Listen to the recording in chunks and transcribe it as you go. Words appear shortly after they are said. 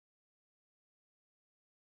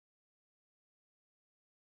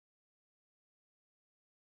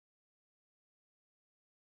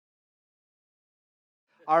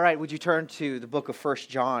All right, would you turn to the book of First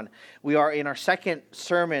John? We are in our second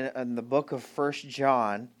sermon in the book of First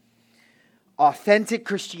John. Authentic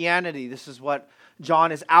Christianity. This is what John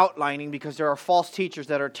is outlining because there are false teachers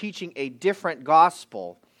that are teaching a different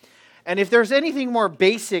gospel. And if there's anything more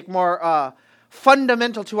basic, more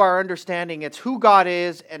fundamental to our understanding, it's who God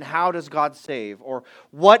is and how does God save, or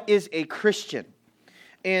what is a Christian.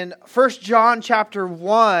 In 1 John chapter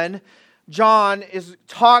 1, John is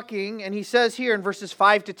talking, and he says here in verses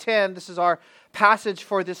 5 to 10, this is our passage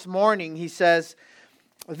for this morning, he says,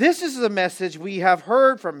 "This is the message we have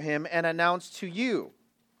heard from him and announced to you,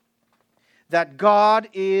 that God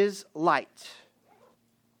is light.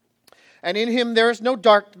 And in him there is no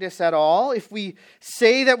darkness at all. If we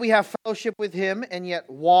say that we have fellowship with him and yet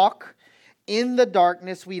walk in the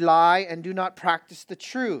darkness, we lie and do not practice the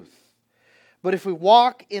truth. But if we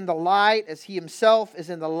walk in the light as he himself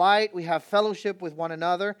is in the light, we have fellowship with one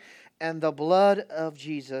another, and the blood of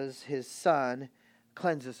Jesus, his Son,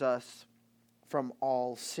 cleanses us from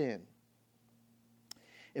all sin.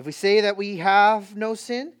 If we say that we have no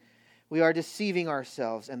sin, we are deceiving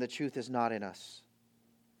ourselves, and the truth is not in us.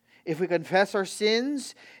 If we confess our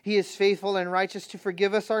sins, he is faithful and righteous to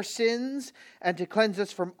forgive us our sins and to cleanse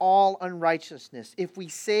us from all unrighteousness. If we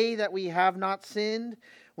say that we have not sinned,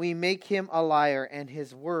 we make him a liar, and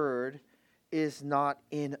his word is not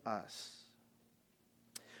in us."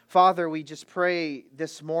 Father, we just pray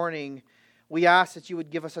this morning, we ask that you would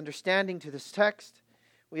give us understanding to this text.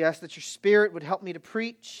 We ask that your Spirit would help me to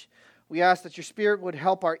preach. We ask that your Spirit would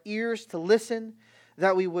help our ears to listen,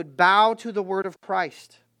 that we would bow to the word of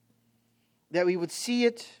Christ, that we would see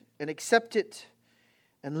it and accept it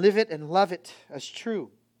and live it and love it as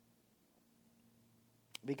true,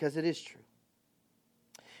 because it is true.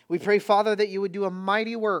 We pray, Father, that you would do a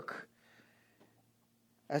mighty work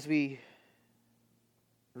as we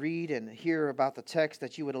read and hear about the text,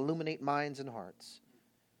 that you would illuminate minds and hearts.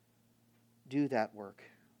 Do that work.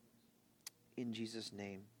 In Jesus'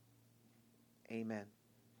 name, amen.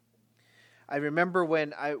 I remember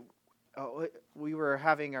when we were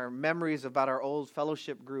having our memories about our old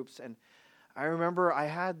fellowship groups, and I remember I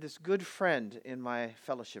had this good friend in my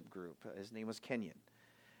fellowship group. His name was Kenyon.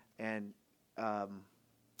 And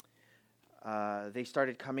they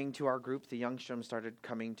started coming to our group. The Youngstrom started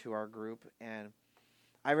coming to our group. And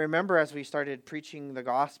I remember as we started preaching the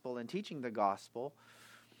gospel and teaching the gospel,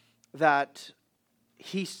 that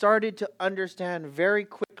he started to understand very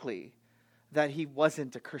quickly that he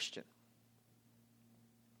wasn't a Christian.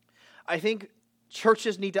 I think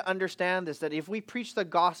churches need to understand this, that if we preach the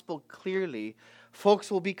gospel clearly, folks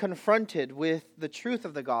will be confronted with the truth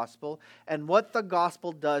of the gospel and what the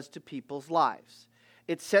gospel does to people's lives.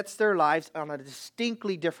 It sets their lives on a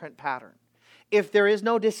distinctly different pattern. If there is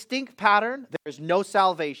no distinct pattern, there is no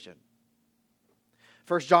salvation.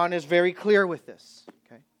 1 John is very clear with this.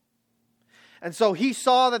 Okay? And so he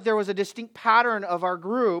saw that there was a distinct pattern of our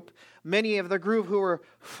group, many of the group who were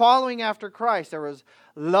following after Christ. There was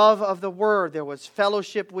love of the word. There was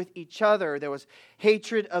fellowship with each other. There was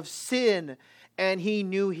hatred of sin. And he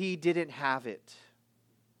knew he didn't have it.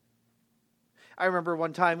 I remember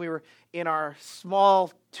one time we were in our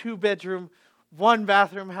small 2-bedroom,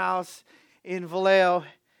 1-bathroom house in Vallejo,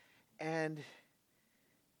 and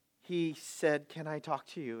he said, "Can I talk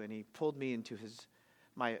to you?" And he pulled me into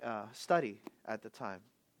my study at the time.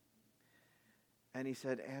 And he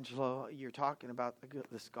said, "Angelo, you're talking about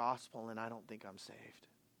this gospel, and I don't think I'm saved.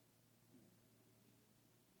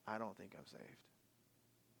 I don't think I'm saved."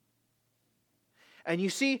 And you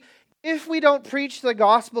see, if we don't preach the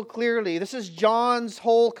gospel clearly, this is John's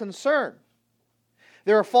whole concern.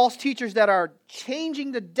 There are false teachers that are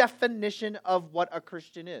changing the definition of what a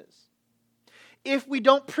Christian is. If we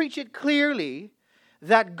don't preach it clearly,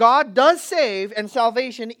 that God does save and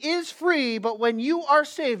salvation is free, but when you are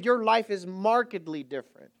saved, your life is markedly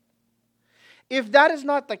different. If that is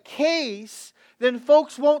not the case, then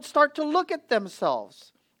folks won't start to look at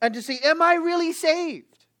themselves and to say, am I really saved?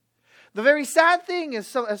 The very sad thing,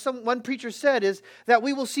 as one preacher said, is that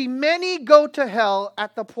we will see many go to hell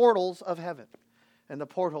at the portals of heaven. And the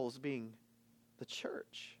portals being the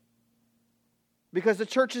church. Because the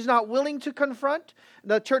church is not willing to confront.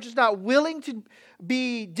 The church is not willing to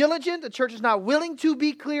be diligent. The church is not willing to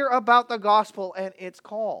be clear about the gospel and its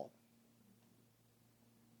call.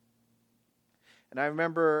 And I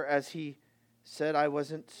remember as he said he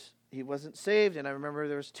wasn't saved. And I remember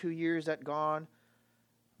there was 2 years that gone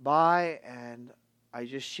by, and I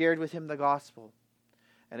just shared with him the gospel.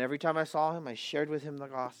 And every time I saw him, I shared with him the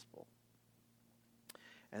gospel.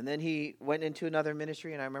 And then he went into another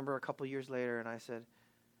ministry, and I remember a couple years later, and I said,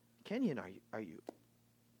 "Kenyon,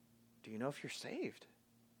 do you know if you're saved?"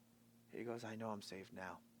 He goes, I know I'm saved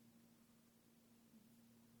now.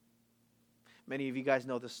 Many of you guys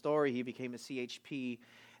know the story. He became a CHP,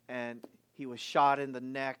 and he was shot in the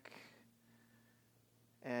neck,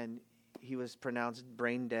 and he was pronounced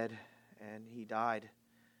brain dead, and he died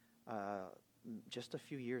just a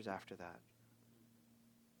few years after that.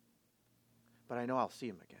 But I know I'll see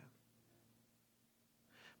him again.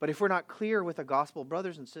 But if we're not clear with the gospel,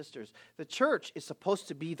 brothers and sisters, the church is supposed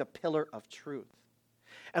to be the pillar of truth.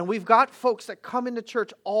 And we've got folks that come into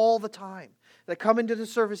church all the time, that come into the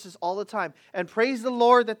services all the time, and praise the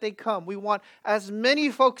Lord that they come. We want as many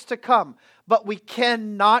folks to come, but we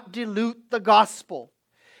cannot dilute the gospel.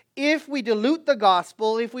 If we dilute the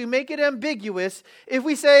gospel, if we make it ambiguous, if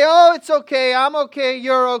we say, oh, it's okay, I'm okay,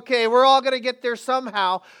 you're okay, we're all going to get there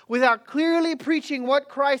somehow, without clearly preaching what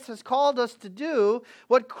Christ has called us to do,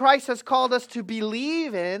 what Christ has called us to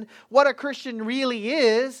believe in, what a Christian really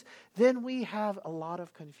is, then we have a lot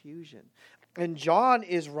of confusion. And John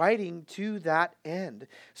is writing to that end.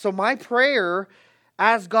 So my prayer,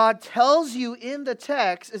 as God tells you in the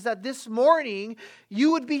text, is that this morning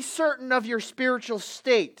you would be certain of your spiritual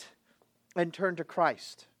state and turn to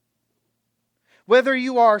Christ. Whether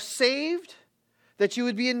you are saved, that you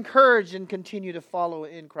would be encouraged and continue to follow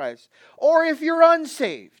in Christ. Or if you're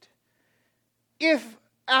unsaved, if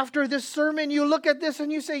after this sermon you look at this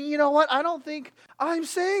and you say, you know what, I don't think I'm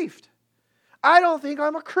saved. I don't think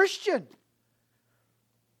I'm a Christian.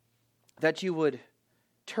 That you would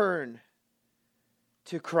turn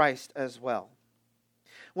to Christ as well.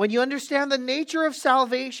 When you understand the nature of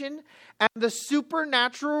salvation and the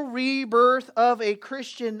supernatural rebirth of a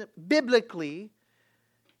Christian biblically,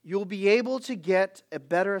 you'll be able to get a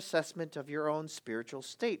better assessment of your own spiritual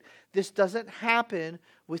state. This doesn't happen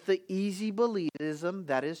with the easy believism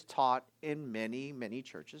that is taught in many, many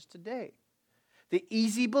churches today. The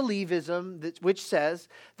easy believism which says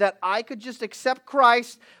that I could just accept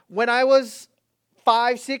Christ when I was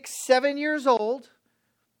 5, 6, 7 years old,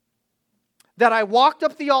 that I walked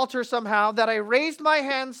up the altar somehow, that I raised my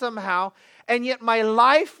hand somehow, and yet my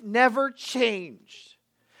life never changed.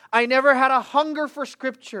 I never had a hunger for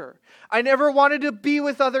Scripture. I never wanted to be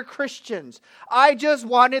with other Christians. I just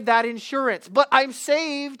wanted that insurance. But I'm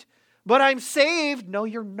saved. No,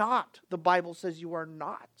 you're not. The Bible says you are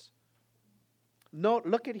not. No,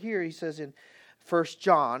 look at here. He says in 1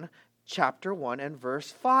 John chapter 1 and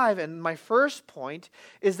verse 5. And my first point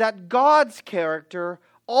is that God's character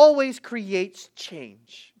always creates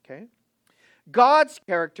change. Okay? God's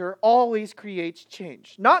character always creates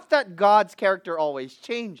change. Not that God's character always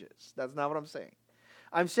changes. That's not what I'm saying.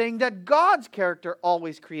 I'm saying that God's character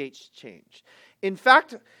always creates change. In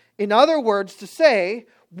fact, in other words, to say,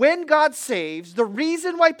 when God saves, the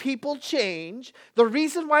reason why people change, the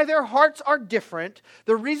reason why their hearts are different,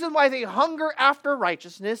 the reason why they hunger after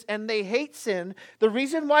righteousness and they hate sin, the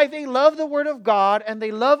reason why they love the Word of God and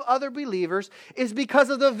they love other believers is because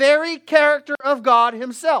of the very character of God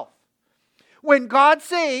Himself. When God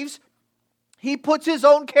saves, He puts His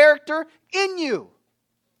own character in you.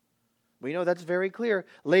 We know that's very clear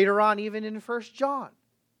later on, even in 1 John.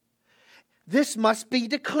 This must be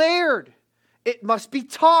declared. It must be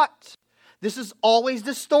taught. This is always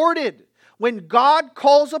distorted. When God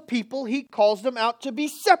calls a people, He calls them out to be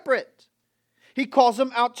separate. He calls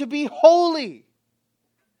them out to be holy.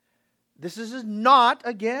 This is not,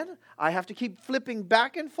 again, I have to keep flipping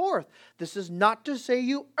back and forth. This is not to say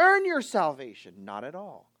you earn your salvation. Not at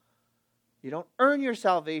all. You don't earn your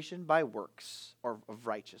salvation by works or of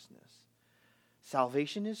righteousness.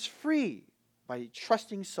 Salvation is free by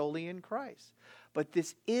trusting solely in Christ. But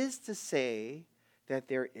this is to say that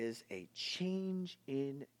there is a change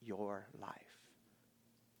in your life.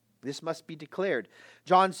 This must be declared.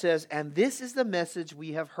 John says, and this is the message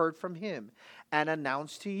we have heard from Him and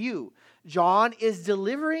announced to you. John is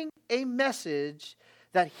delivering a message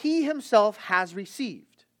that he himself has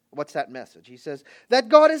received. What's that message? He says that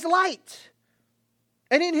God is light,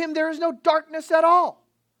 and in Him there is no darkness at all.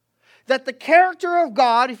 That the character of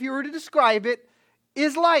God, if you were to describe it,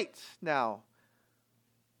 is light. Now,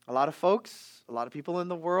 a lot of folks, a lot of people in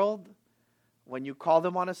the world, when you call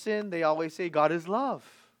them on a sin, they always say God is love.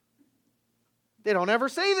 They don't ever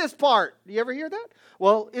say this part. Do you ever hear that?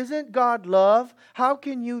 Well, isn't God love? How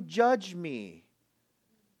can you judge me?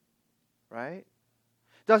 Right?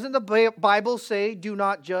 Doesn't the Bible say do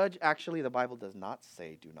not judge? Actually, the Bible does not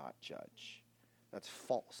say do not judge. That's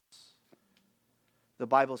false. The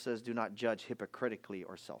Bible says do not judge hypocritically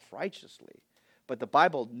or self-righteously. But the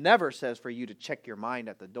Bible never says for you to check your mind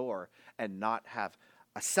at the door and not have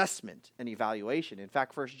assessment and evaluation. In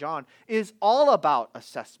fact, 1 John is all about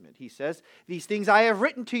assessment. He says, these things I have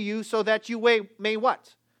written to you so that you may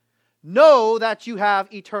what? know that you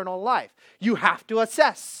have eternal life. You have to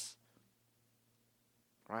assess.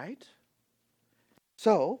 Right?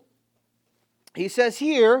 So, he says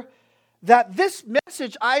here that this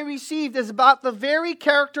message I received is about the very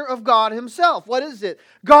character of God himself. What is it?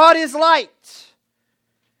 God is light.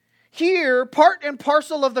 Here, part and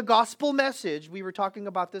parcel of the gospel message, we were talking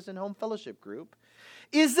about this in Home Fellowship Group,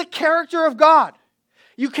 is the character of God.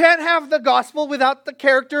 You can't have the gospel without the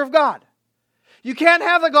character of God. You can't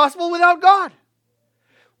have the gospel without God.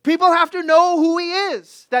 People have to know who He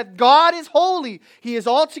is, that God is holy. He is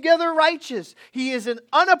altogether righteous. He is an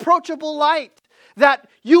unapproachable light, that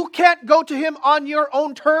you can't go to Him on your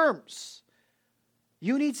own terms.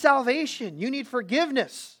 You need salvation. You need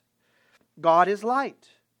forgiveness. God is light.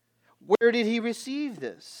 Where did He receive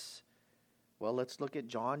this? Well, let's look at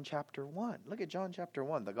John chapter 1. Look at John chapter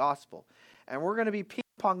 1, the gospel. And we're going to be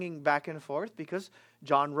ping-ponging back and forth because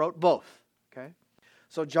John wrote both. Okay?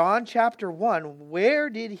 So John chapter 1, where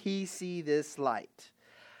did He see this light?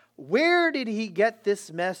 Where did He get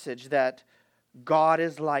this message that God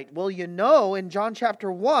is light? Well, you know, in John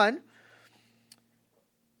chapter 1,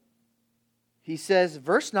 he says,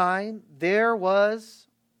 verse 9, there was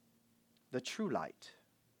the true light,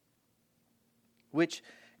 which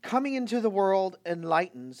coming into the world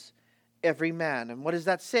enlightens every man. And what is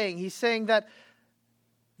that saying? He's saying that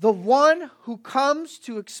the one who comes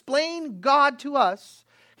to explain God to us,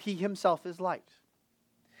 He Himself is light.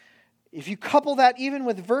 If you couple that even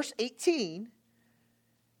with verse 18,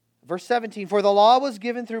 verse 17, for the law was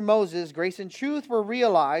given through Moses, grace and truth were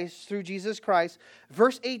realized through Jesus Christ.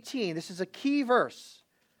 Verse 18, this is a key verse.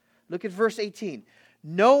 Look at verse 18.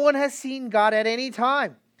 No one has seen God at any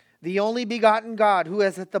time. The only begotten God, who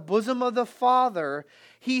is at the bosom of the Father,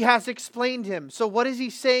 He has explained Him. So what is He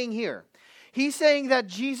saying here? He's saying that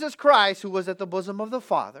Jesus Christ, who was at the bosom of the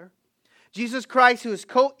Father, Jesus Christ, who is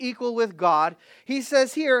co-equal with God, He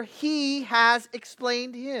says here, He has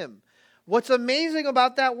explained Him. What's amazing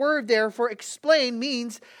about that word there for explain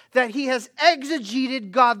means that He has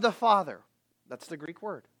exegeted God the Father. That's the Greek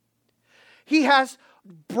word. He has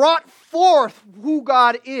brought forth who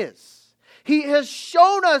God is. He has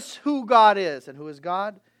shown us who God is. And who is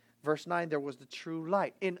God? Verse 9, there was the true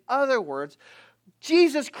light. In other words,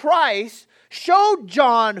 Jesus Christ showed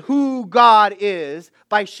John who God is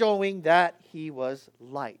by showing that He was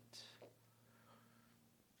light.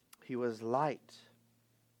 He was light.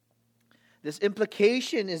 This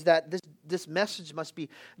implication is that this message must be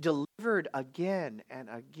delivered again and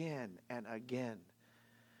again and again.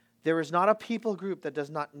 There is not a people group that does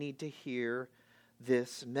not need to hear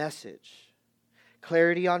this message.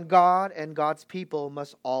 Clarity on God and God's people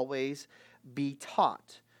must always be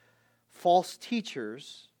taught. False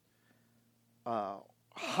teachers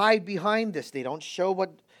hide behind this. They don't show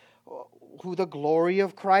who the glory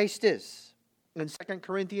of Christ is. In 2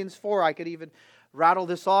 Corinthians 4, I could even rattle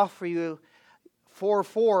this off for you.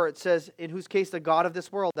 4:4, it says, in whose case the God of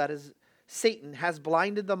this world, that is Satan, has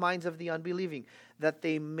blinded the minds of the unbelieving, that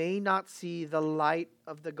they may not see the light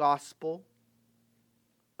of the gospel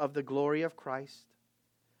of the glory of Christ,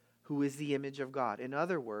 who is the image of God. In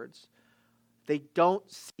other words, they don't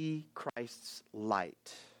see Christ's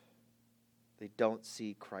light. They don't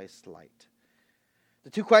see Christ's light. The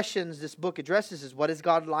two questions this book addresses is, what is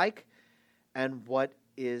God like? And what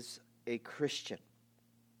is a Christian?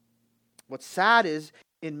 What's sad is,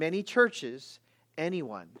 in many churches,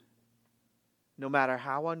 anyone, no matter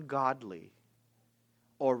how ungodly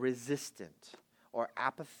or resistant or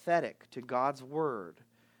apathetic to God's word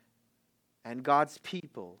and God's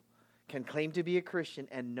people, can claim to be a Christian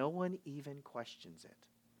and no one even questions it.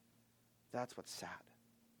 That's what's sad.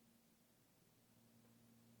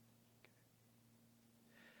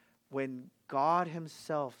 When God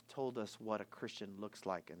Himself told us what a Christian looks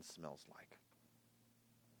like and smells like.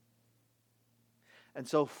 And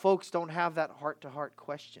so folks don't have that heart-to-heart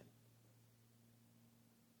question.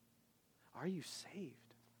 Are you saved?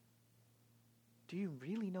 Do you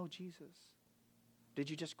really know Jesus? Did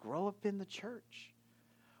you just grow up in the church?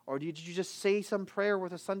 Or did you just say some prayer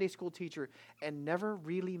with a Sunday school teacher and never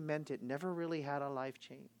really meant it, never really had a life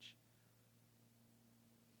change?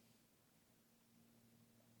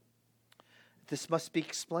 This must be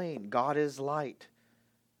explained. God is light,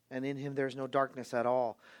 and in Him there's no darkness at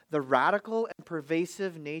all. The radical and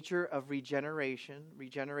pervasive nature of regeneration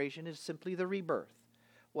is simply the rebirth.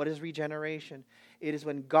 What is regeneration? It is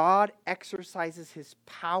when God exercises His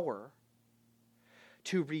power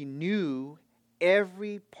to renew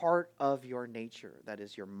every part of your nature. That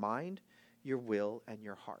is your mind, your will, and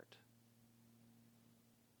your heart.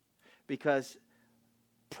 Because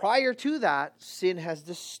prior to that, sin has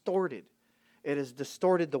distorted. It has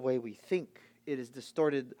distorted the way we think. It has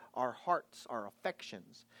distorted our hearts, our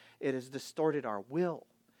affections. It has distorted our will.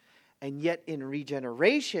 And yet in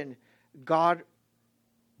regeneration, God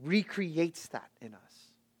recreates that in us.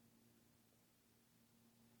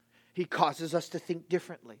 He causes us to think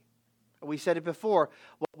differently. We said it before.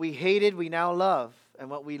 What we hated, we now love. And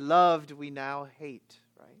what we loved, we now hate.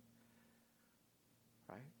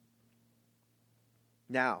 Right?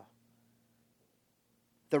 Now,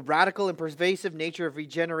 the radical and pervasive nature of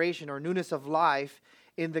regeneration or newness of life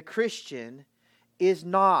in the Christian is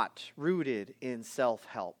not rooted in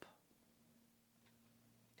self-help.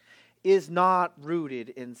 Is not rooted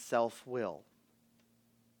in self-will.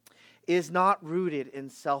 Is not rooted in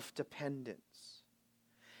self-dependence.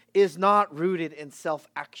 Is not rooted in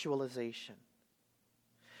self-actualization.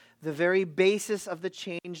 The very basis of the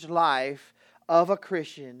changed life of a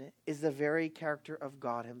Christian is the very character of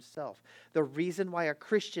God Himself. The reason why a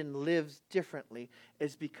Christian lives differently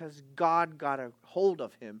is because God got a hold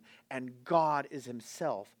of him, and God is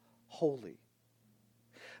Himself holy.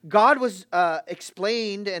 God was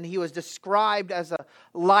explained and He was described as a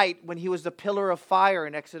light when He was the pillar of fire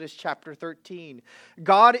in Exodus chapter 13.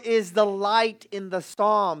 God is the light in the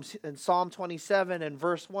Psalms. In Psalm 27 and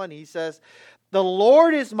verse 1, He says, "The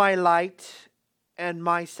Lord is my light and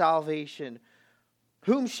my salvation.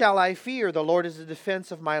 Whom shall I fear? The Lord is the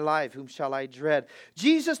defense of my life. Whom shall I dread?"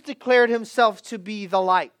 Jesus declared Himself to be the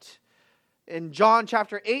light. In John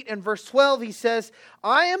chapter 8 and verse 12, He says,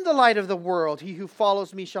 "I am the light of the world. He who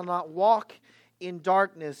follows me shall not walk in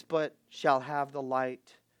darkness, but shall have the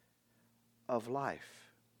light of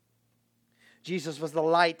life." Jesus was the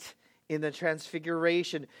light in the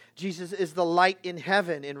transfiguration. Jesus is the light in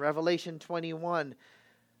heaven. In Revelation 21,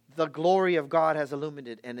 the glory of God has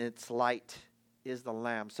illuminated, and its light is the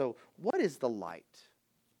Lamb. So what is the light?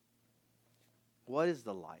 What is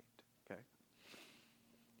the light? Okay.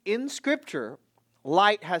 In Scripture,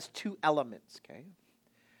 light has two elements, okay?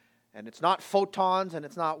 And it's not photons and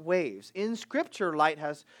it's not waves. In Scripture, light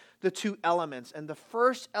has the two elements. And the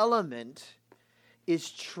first element is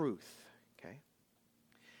truth, okay?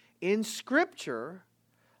 In Scripture,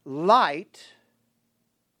 light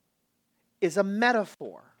is a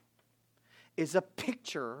metaphor, is a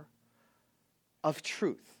picture of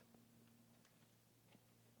truth.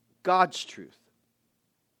 God's truth.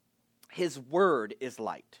 His word is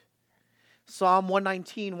light. Psalm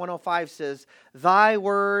 119, 105 says, "Thy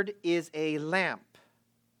word is a lamp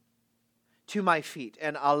to my feet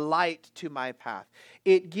and a light to my path.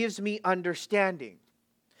 It gives me understanding.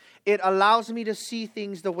 It allows me to see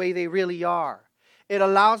things the way they really are. It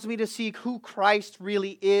allows me to see who Christ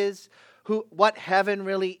really is, what heaven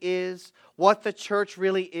really is, what the church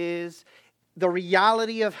really is, the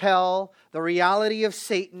reality of hell, the reality of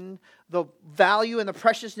Satan, the value and the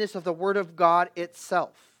preciousness of the Word of God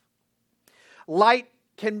itself." Light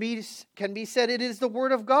can be said it is the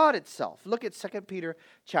Word of God itself. Look at 2 Peter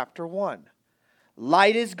chapter 1.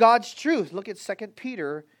 Light is God's truth. Look at 2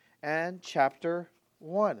 Peter and chapter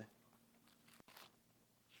 1.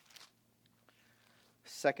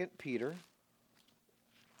 2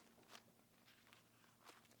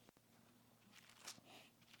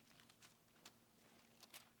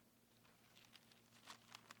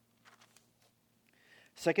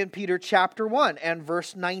 Peter chapter 1 and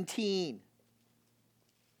verse 19.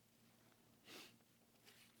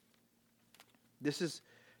 This is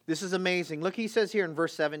amazing. Look, he says here in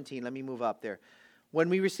verse 17. Let me move up there. "When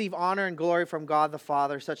we receive honor and glory from God the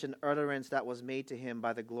Father, such an utterance that was made to Him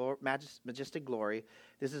by the majestic glory,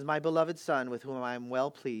 this is my beloved Son, with whom I am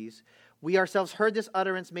well pleased. We ourselves heard this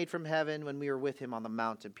utterance made from heaven when we were with Him on the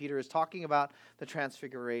mountain." Peter is talking about the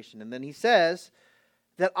transfiguration. And then he says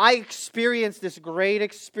that I experienced this great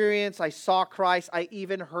experience. I saw Christ. I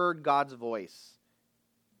even heard God's voice.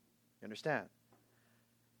 You understand?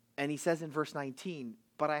 And he says in verse 19,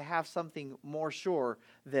 "But I have something more sure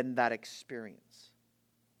than that experience."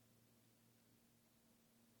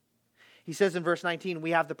 He says in verse 19,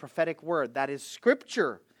 we have the prophetic word, that is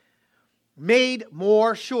Scripture, made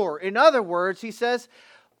more sure. In other words, he says,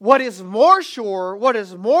 what is more sure, what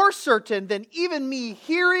is more certain than even me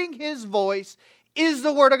hearing His voice is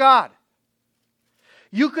the Word of God.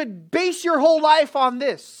 You could base your whole life on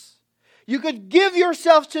this. You could give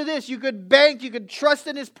yourself to this. You could bank. You could trust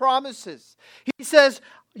in His promises. He says,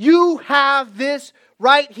 you have this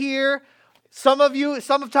right here.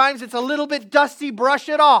 Sometimes it's a little bit dusty. Brush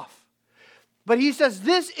it off. But he says,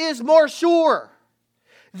 this is more sure.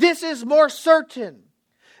 This is more certain.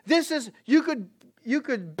 You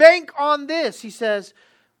could bank on this. He says,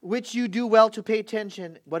 which you do well to pay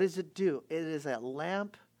attention. What does it do? It is a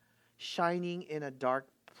lamp shining in a dark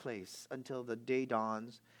place until the day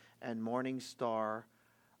dawns and morning star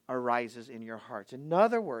arises in your hearts. In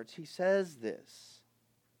other words, he says this,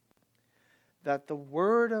 that the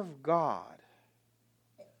Word of God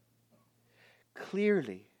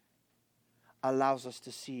clearly allows us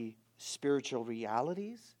to see spiritual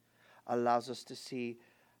realities, allows us to see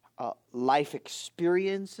life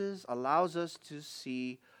experiences, allows us to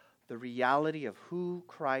see the reality of who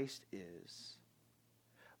Christ is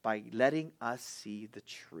by letting us see the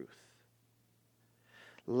truth.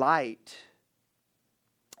 Light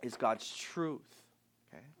is God's truth.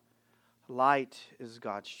 Okay? Light is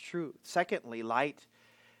God's truth. Secondly, light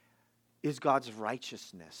is God's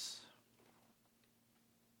righteousness.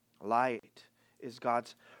 Light is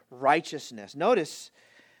God's righteousness. Notice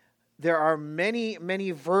there are many, many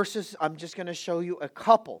verses. I'm just going to show you a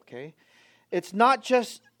couple. Okay, it's not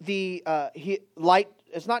just the light.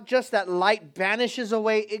 It's not just that light banishes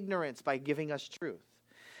away ignorance by giving us truth,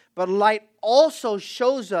 but light also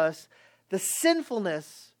shows us the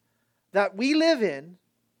sinfulness that we live in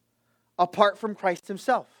apart from Christ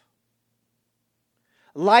Himself.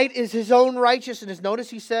 Light is His own righteousness. Notice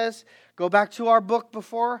he says, go back to our book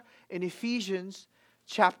before in Ephesians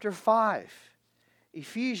chapter 5.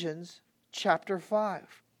 Ephesians chapter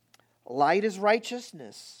 5. Light is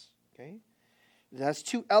righteousness. Okay? It has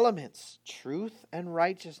two elements, truth and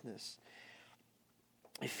righteousness.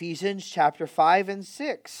 Ephesians chapter 5 and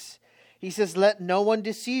 6. He says, let no one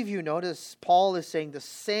deceive you. Notice Paul is saying the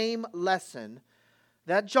same lesson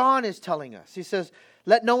that John is telling us. He says,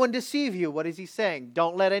 let no one deceive you. What is he saying?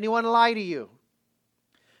 Don't let anyone lie to you.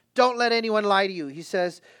 Don't let anyone lie to you. He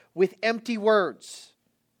says, with empty words.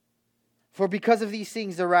 For because of these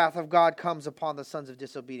things, the wrath of God comes upon the sons of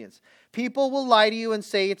disobedience. People will lie to you and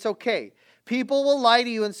say it's okay. People will lie to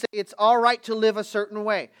you and say it's all right to live a certain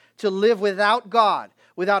way. To live without God,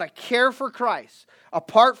 without a care for Christ,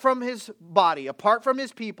 apart from His body, apart from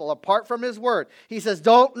His people, apart from His word. He says,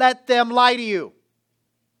 don't let them lie to you.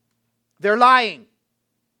 They're lying.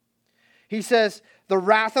 He says, the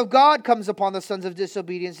wrath of God comes upon the sons of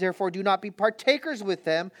disobedience. Therefore, do not be partakers with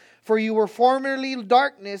them. For you were formerly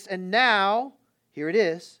darkness, and now, here it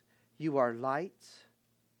is, you are light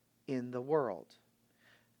in the world.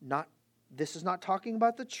 This is not talking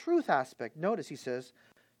about the truth aspect. Notice he says,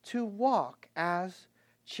 to walk as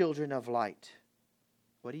children of light.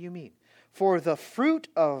 What do you mean? For the fruit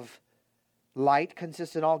of light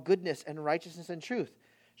consists in all goodness and righteousness and truth,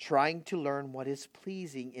 trying to learn what is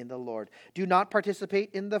pleasing in the Lord. Do not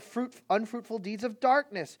participate in the unfruitful deeds of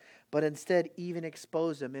darkness, but instead even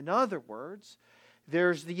expose them. In other words,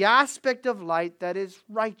 there's the aspect of light that is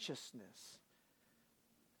righteousness,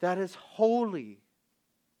 that is holy,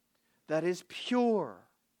 that is pure,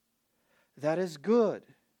 that is good.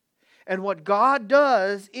 And what God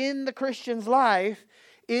does in the Christian's life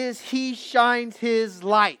is He shines His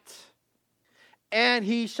light, and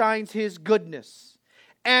He shines His goodness,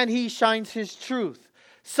 and He shines His truth,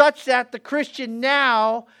 such that the Christian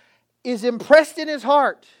now is impressed in his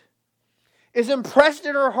heart, is impressed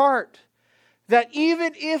in her heart, that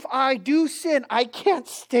even if I do sin, I can't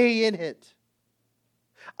stay in it.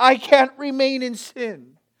 I can't remain in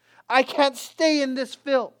sin. I can't stay in this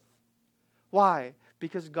filth. Why?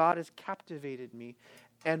 Because God has captivated me,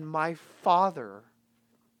 and my Father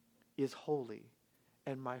is holy,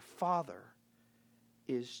 and my Father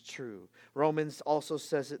is true. Romans also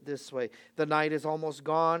says it this way: the night is almost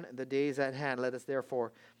gone, the day is at hand. Let us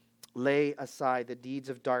therefore lay aside the deeds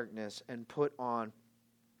of darkness and put on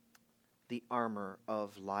the armor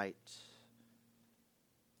of light.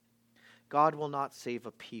 God will not save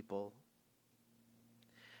a people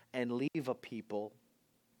and leave a people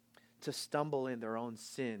to stumble in their own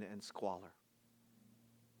sin and squalor.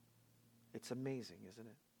 It's amazing, isn't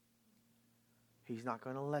it? He's not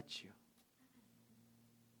going to let you.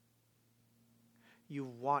 You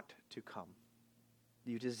want to come.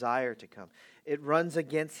 You desire to come. It runs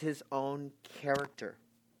against His own character.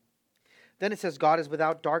 Then it says, God is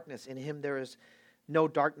without darkness. In Him there is no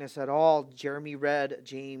darkness at all. Jeremy read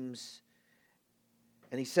James,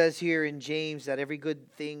 and he says here in James that every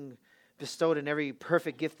good thing bestowed and every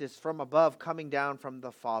perfect gift is from above, coming down from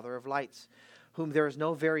the Father of lights, whom there is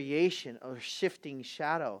no variation or shifting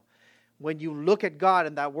shadow. When you look at God,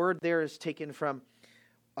 and that word there is taken from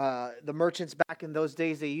the merchants back in those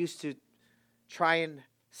days, they used to try and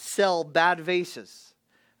sell bad vases.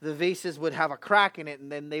 The vases would have a crack in it,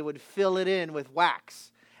 and then they would fill it in with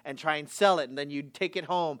wax and try and sell it. And then you'd take it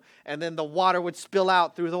home, and then the water would spill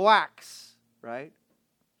out through the wax, right?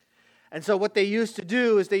 And so what they used to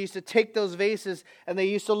do is they used to take those vases, and they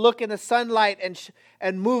used to look in the sunlight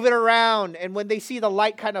and move it around. And when they see the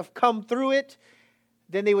light kind of come through it,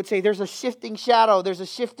 then they would say, there's a shifting shadow, there's a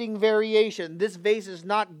shifting variation. This vase is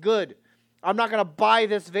not good. I'm not going to buy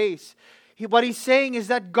this vase. What he's saying is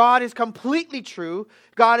that God is completely true.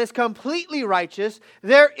 God is completely righteous.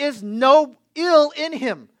 There is no ill in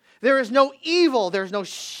him. There is no evil. There's no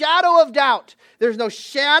shadow of doubt. There's no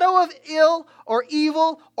shadow of ill or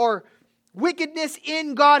evil or wickedness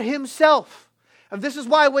in God himself. And this is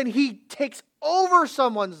why when he takes over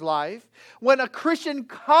someone's life, when a Christian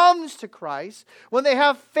comes to Christ, when they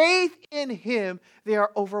have faith in him, they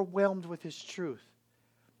are overwhelmed with his truth.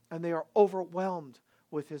 And they are overwhelmed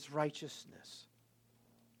with his righteousness.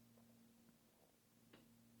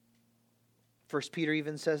 1 Peter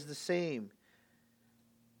even says the same.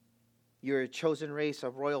 You're a chosen race, a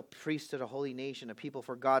royal priesthood, a holy nation, a people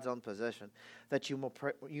for God's own possession, that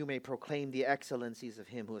you may proclaim the excellencies of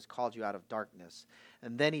him who has called you out of darkness.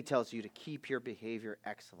 And then he tells you to keep your behavior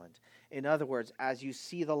excellent. In other words, as you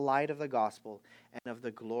see the light of the gospel and of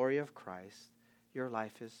the glory of Christ, your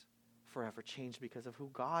life is forever changed because of who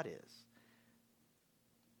God is.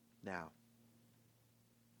 Now,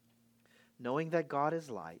 knowing that God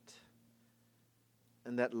is light,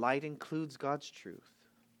 and that light includes God's truth,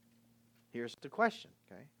 here's the question,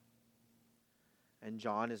 okay? And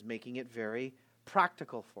John is making it very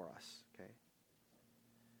practical for us, okay?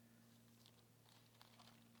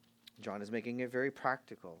 John is making it very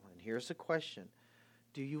practical. And here's the question.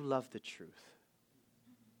 Do you love the truth?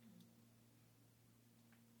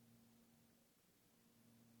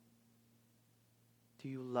 Do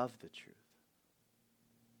you love the truth?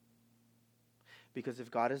 Because if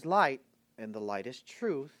God is light and the light is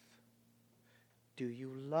truth, do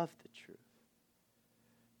you love the truth?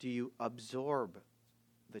 Do you absorb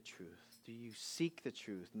the truth? Do you seek the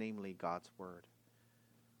truth, namely God's word?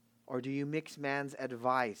 Or do you mix man's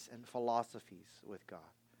advice and philosophies with God?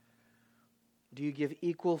 Do you give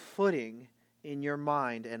equal footing in your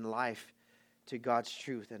mind and life to God's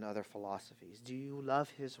truth and other philosophies? Do you love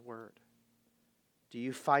his word? Do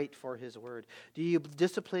you fight for his word? Do you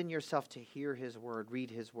discipline yourself to hear his word, read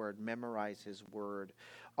his word, memorize his word?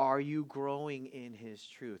 Are you growing in his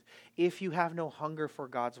truth? If you have no hunger for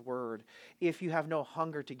God's word, if you have no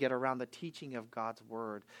hunger to get around the teaching of God's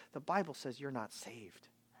word, the Bible says you're not saved.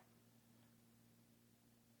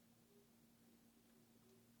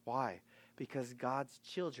 Why? Because God's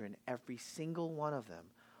children, every single one of them,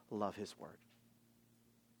 love his word.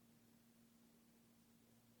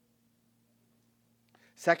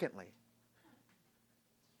 Secondly,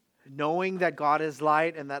 knowing that God is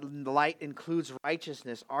light and that the light includes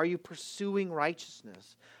righteousness, are you pursuing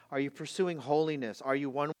righteousness? Are you pursuing holiness? Are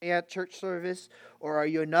you one way at church service, or are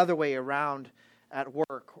you another way around at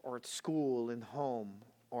work or at school, in home,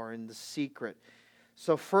 or in the secret?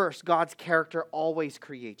 So first, God's character always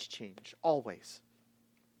creates change. Always.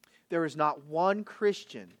 There is not one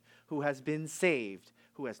Christian who has been saved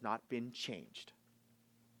who has not been changed.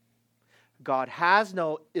 God has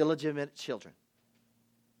no illegitimate children.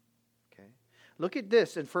 Okay, look at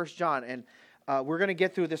this in 1 John, and we're going to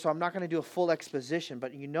get through this, so I'm not going to do a full exposition,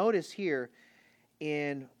 but you notice here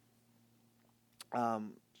in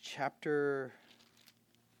chapter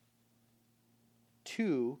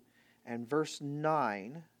 2 and verse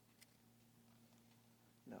 9.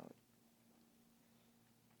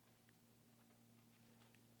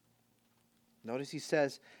 Notice he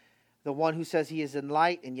says, the one who says he is in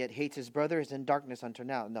light and yet hates his brother is in darkness until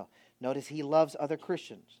now. No. Notice he loves other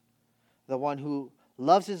Christians. The one who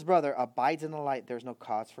loves his brother abides in the light. There's no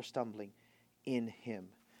cause for stumbling in him.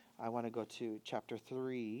 I want to go to chapter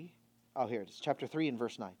 3. Oh, here it is. Chapter 3 and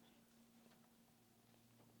verse 9.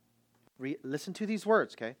 Listen to these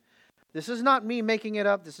words, okay? This is not me making it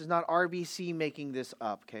up. This is not RBC making this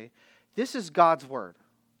up, okay? This is God's word.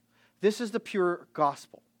 This is the pure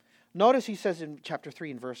gospel. Notice he says in chapter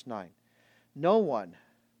 3 and verse 9, no one.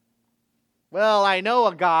 Well, I know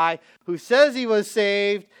a guy who says he was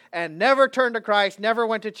saved and never turned to Christ, never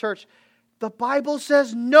went to church. The Bible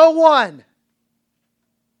says no one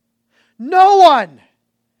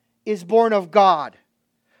is born of God,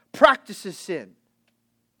 practices sin.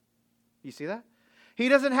 You see that? He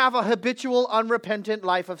doesn't have a habitual, unrepentant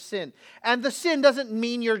life of sin. And the sin doesn't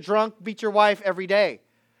mean you're drunk, beat your wife every day.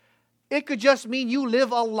 It could just mean you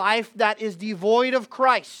live a life that is devoid of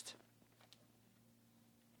Christ.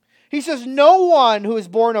 He says, no one who is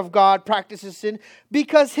born of God practices sin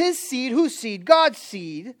because his seed, whose seed? God's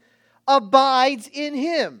seed, abides in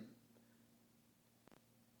him.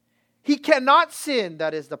 He cannot sin,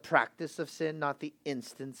 that is the practice of sin, not the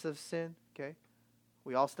instance of sin. Okay?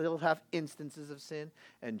 We all still have instances of sin,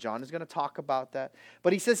 and John is going to talk about that.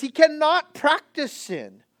 But he says he cannot practice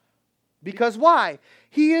sin. Because why?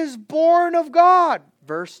 He is born of God.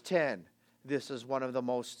 Verse 10. This is one of the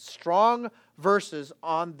most strong verses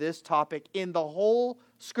on this topic in the whole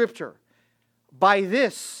Scripture. By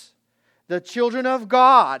this, the children of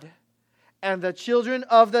God and the children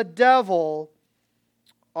of the devil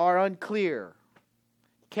are unclear.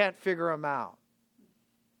 Can't figure them out.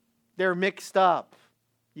 They're mixed up.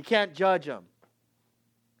 You can't judge them.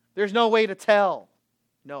 There's no way to tell.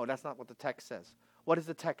 No, that's not what the text says. What does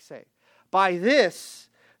the text say? By this,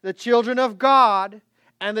 the children of God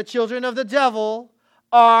and the children of the devil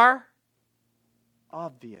are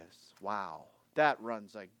obvious. Wow, that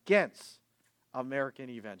runs against American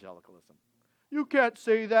evangelicalism. You can't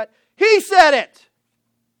say that. He said it.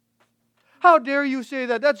 How dare you say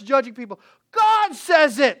that? That's judging people. God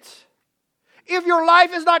says it. If your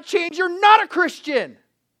life is not changed, you're not a Christian.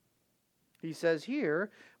 He says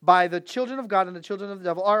here, by the children of God and the children of the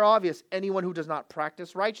devil are obvious. Anyone who does not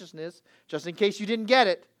practice righteousness, just in case you didn't get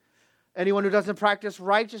it, anyone who doesn't practice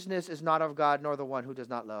righteousness is not of God, nor the one who does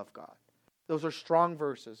not love God. Those are strong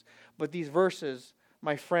verses. But these verses,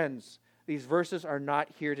 my friends, these verses are not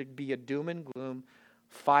here to be a doom and gloom,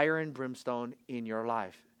 fire and brimstone in your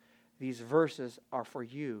life. These verses are for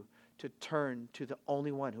you to turn to the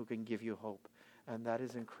only one who can give you hope, and that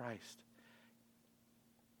is in Christ.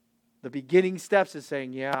 The beginning steps is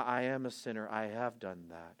saying, yeah, I am a sinner. I have done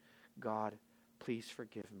that. God, please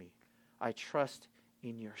forgive me. I trust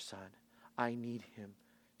in your Son. I need Him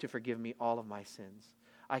to forgive me all of my sins.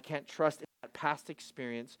 I can't trust in that past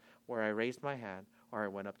experience where I raised my hand or I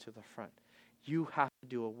went up to the front. You have to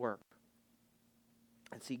do a work.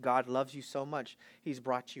 And see, God loves you so much, He's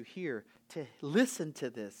brought you here to listen to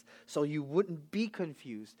this so you wouldn't be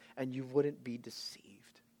confused and you wouldn't be deceived.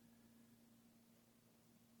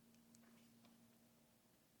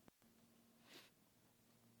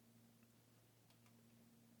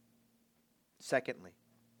 Secondly,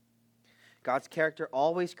 God's character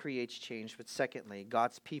always creates change, but secondly,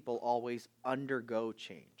 God's people always undergo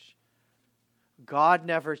change. God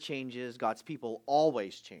never changes, God's people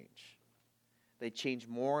always change. They change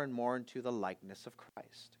more and more into the likeness of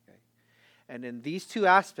Christ. Okay? And in these two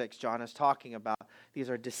aspects John is talking about, these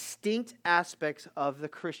are distinct aspects of the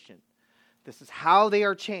Christian. This is how they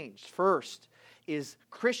are changed. First is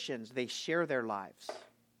Christians, they share their lives.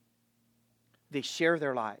 They share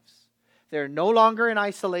their lives. They're no longer in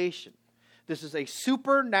isolation. This is a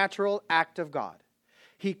supernatural act of God.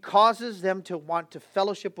 He causes them to want to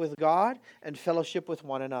fellowship with God and fellowship with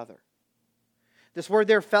one another. This word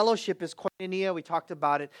there, fellowship, is koinonia. We talked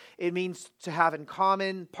about it. It means to have in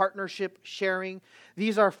common, partnership, sharing.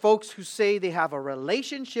 These are folks who say they have a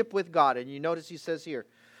relationship with God. And you notice he says here,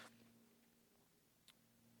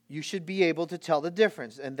 you should be able to tell the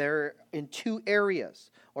difference. And they're in two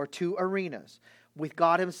areas or two arenas. With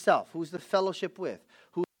God Himself. Who's the fellowship with?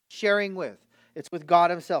 Who's sharing with? It's with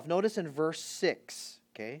God Himself. Notice in verse 6,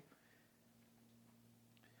 okay?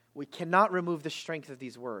 We cannot remove the strength of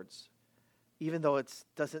these words. Even though it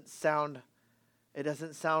doesn't sound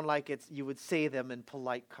like you would say them in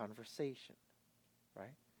polite conversation,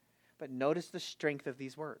 right? But notice the strength of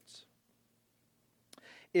these words.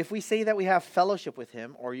 If we say that we have fellowship with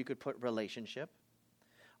Him, or you could put relationship,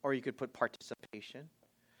 or you could put participation,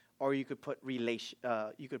 or you could put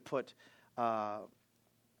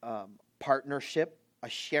partnership, a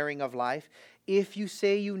sharing of life. If you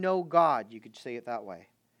say you know God, you could say it that way.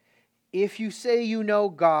 If you say you know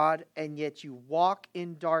God and yet you walk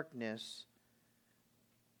in darkness,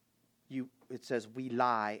 it says we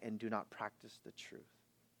lie and do not practice the truth.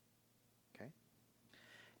 Okay?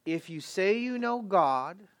 If you say you know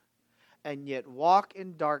God and yet walk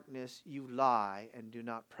in darkness, you lie and do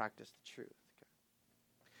not practice the truth. Okay?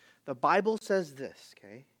 The Bible says this,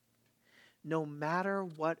 okay? No matter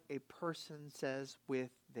what a person says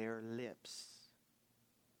with their lips,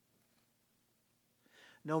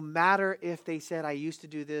 no matter if they said, I used to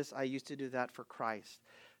do this, I used to do that for Christ.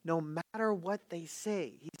 No matter what they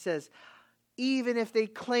say, he says, even if they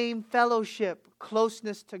claim fellowship,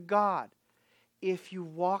 closeness to God, if you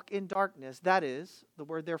walk in darkness, that is, the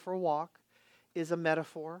word there for walk, is a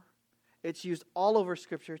metaphor. It's used all over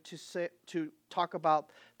Scripture to talk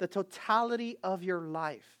about the totality of your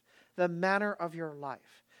life, the manner of your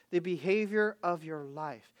life, the behavior of your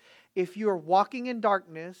life. If you are walking in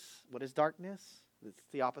darkness, what is darkness?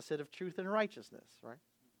 It's the opposite of truth and righteousness, right?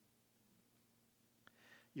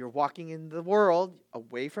 You're walking in the world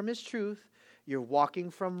away from His truth. You're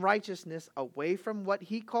walking from righteousness away from what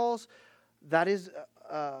He calls that is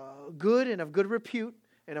good and of good repute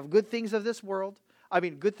and of good things of this world. I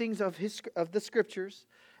mean, good things of the Scriptures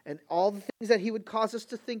and all the things that He would cause us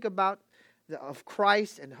to think about of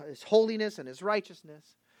Christ and His holiness and His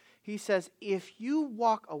righteousness, He says, if you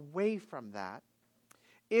walk away from that,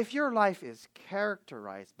 if your life is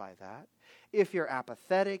characterized by that, if you're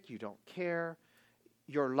apathetic, you don't care,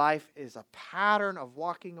 your life is a pattern of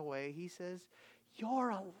walking away, He says, you're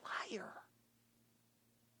a liar.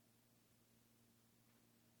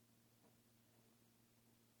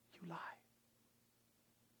 You lie.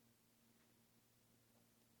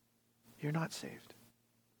 You're not saved.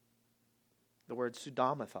 The word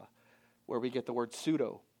pseudomytha, where we get the word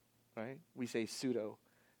pseudo, right? We say pseudo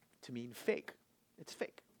to mean fake. It's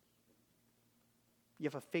fake. You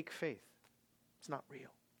have a fake faith. It's not real.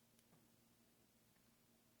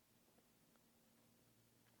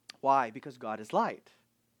 Why? Because God is light,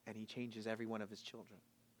 and He changes every one of His children.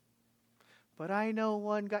 But I know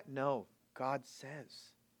one God. No, God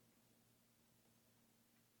says.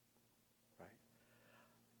 Right?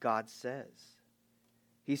 God says.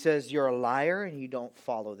 He says, you're a liar and you don't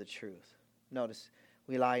follow the truth. Notice,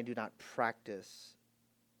 we lie and do not practice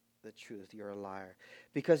the truth. You're a liar.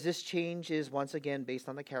 Because this change is, once again, based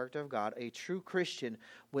on the character of God. A true Christian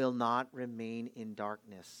will not remain in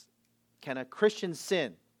darkness. Can a Christian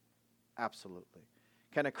sin? Absolutely.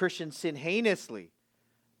 Can a Christian sin heinously?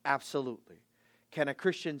 Absolutely. Can a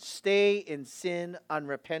Christian stay in sin,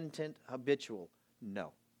 unrepentant, habitual?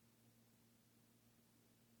 No.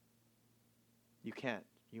 You can't.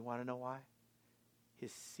 You want to know why?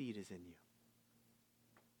 His seed is in you.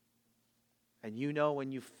 And you know when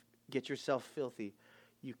you get yourself filthy,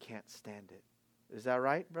 you can't stand it. Is that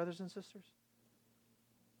right, brothers and sisters?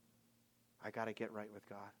 I got to get right with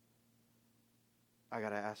God. I got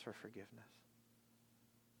to ask for forgiveness.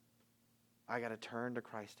 I got to turn to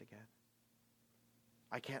Christ again.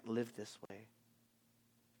 I can't live this way.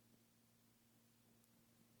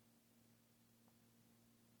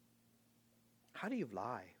 How do you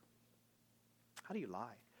lie? How do you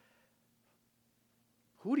lie?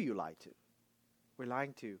 Who do you lie to? We're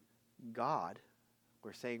lying to God.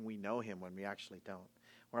 We're saying we know Him when we actually don't.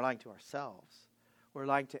 We're lying to ourselves. We're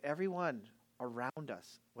lying to everyone around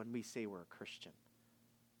us when we say we're a Christian.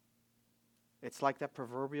 It's like that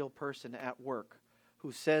proverbial person at work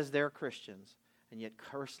who says they're Christians and yet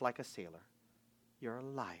curse like a sailor. You're a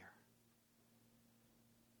liar.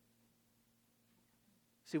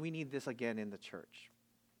 See, we need this again in the church,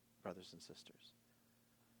 brothers and sisters.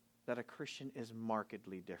 That a Christian is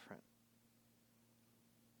markedly different.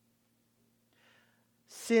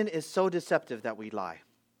 Sin is so deceptive that we lie.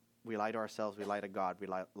 We lie to ourselves, we lie to God, we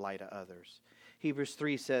lie to others. Hebrews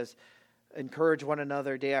 3 says, encourage one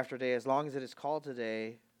another day after day, as long as it is called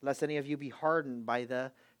today, lest any of you be hardened by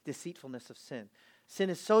the deceitfulness of sin. Sin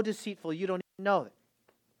is so deceitful, you don't even know it.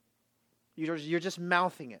 You're just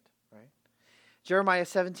mouthing it, right? Jeremiah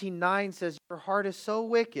 17:9 says, your heart is so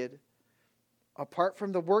wicked, apart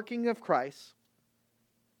from the working of Christ,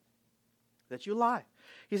 that you lie.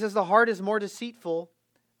 He says the heart is more deceitful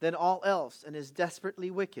than all else and is desperately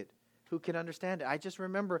wicked. Who can understand it? I just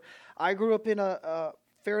remember, I grew up in a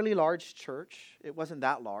fairly large church. It wasn't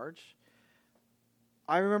that large.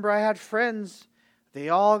 I remember I had friends, they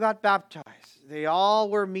all got baptized. They all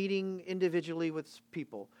were meeting individually with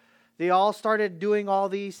people. They all started doing all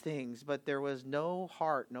these things, but there was no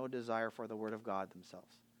heart, no desire for the Word of God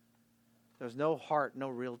themselves. There was no heart, no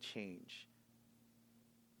real change.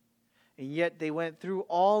 And yet they went through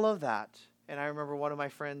all of that. And I remember one of my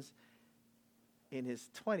friends in his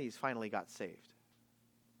 20s finally got saved.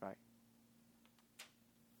 Right?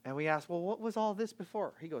 And we asked, well, what was all this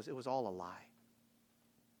before? He goes, it was all a lie.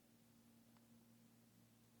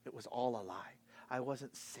 It was all a lie. I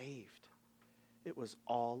wasn't saved. It was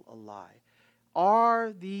all a lie.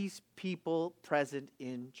 Are these people present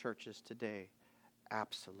in churches today?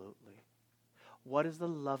 Absolutely. What is the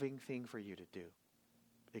loving thing for you to do?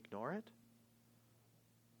 Ignore it?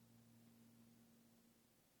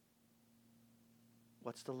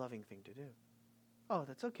 What's the loving thing to do? Oh,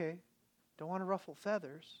 that's okay. Don't want to ruffle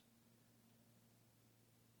feathers.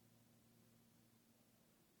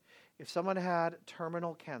 If someone had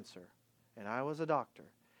terminal cancer and I was a doctor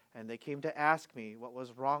and they came to ask me what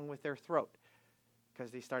was wrong with their throat because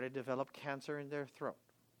they started to develop cancer in their throat,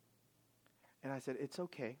 and I said, it's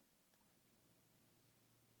okay.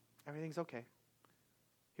 Everything's okay.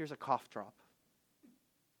 Here's a cough drop.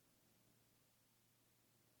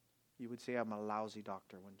 You would say I'm a lousy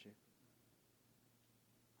doctor, wouldn't you?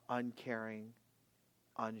 Uncaring,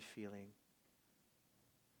 unfeeling,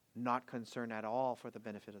 not concerned at all for the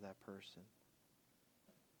benefit of that person.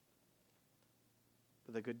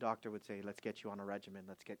 But the good doctor would say, let's get you on a regimen.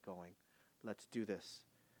 Let's get going. Let's do this.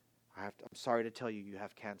 I'm sorry to tell you, you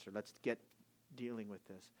have cancer. Let's get dealing with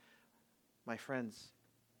this. My friends,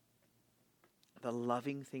 the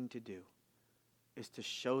loving thing to do is to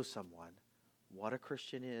show someone what a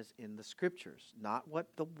Christian is in the Scriptures, not what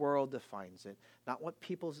the world defines it, not what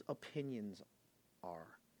people's opinions are,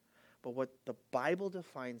 but what the Bible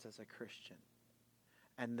defines as a Christian.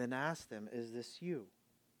 And then ask them, is this you?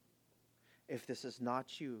 If this is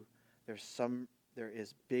not you, there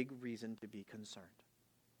is big reason to be concerned.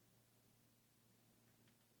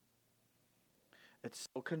 It's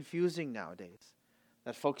so confusing nowadays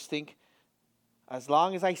that folks think, as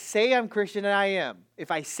long as I say I'm Christian, and I am.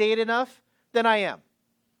 If I say it enough, then I am.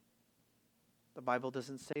 The Bible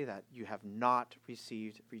doesn't say that. You have not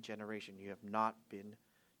received regeneration. You have not been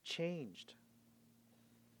changed.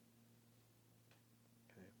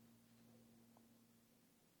 Okay.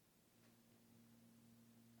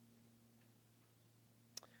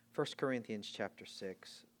 1 Corinthians chapter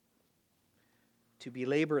 6. To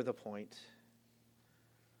belabor the point,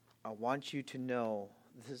 I want you to know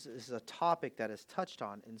this is a topic that is touched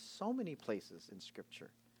on in so many places in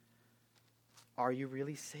Scripture. Are you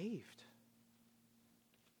really saved?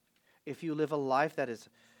 If you live a life that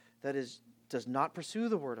does not pursue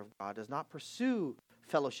the Word of God, does not pursue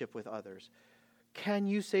fellowship with others, can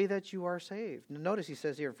you say that you are saved? Notice he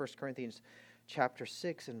says here in 1 Corinthians chapter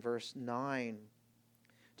 6 and verse 9,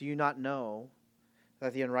 do you not know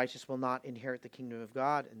that the unrighteous will not inherit the kingdom of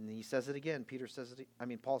God? And he says it again.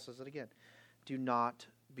 Paul says it again. Do not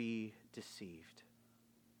be deceived.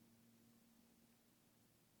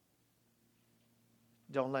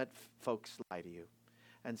 Don't let folks lie to you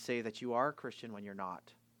and say that you are a Christian when you're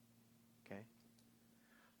not. Okay?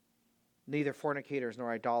 Neither fornicators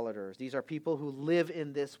nor idolaters. These are people who live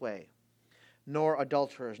in this way. Nor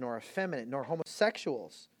adulterers, nor effeminate, nor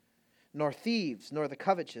homosexuals, nor thieves, nor the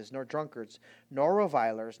covetous, nor drunkards, nor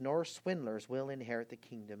revilers, nor swindlers will inherit the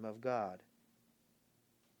kingdom of God.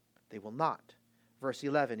 They will not. Verse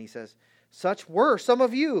 11, he says, such were some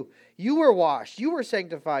of you. You were washed, you were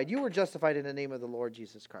sanctified, you were justified in the name of the Lord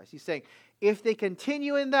Jesus Christ. He's saying, if they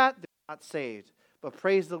continue in that, they're not saved. But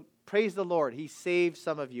praise the Lord, He saved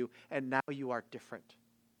some of you, and now you are different.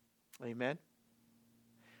 Amen?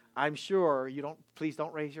 I'm sure please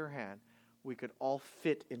don't raise your hand. We could all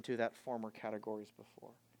fit into that former categories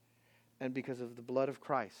before. And because of the blood of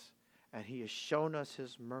Christ, and He has shown us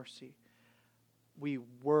His mercy, we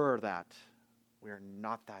were that. We are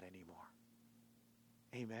not that anymore.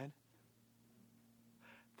 Amen?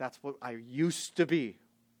 That's what I used to be,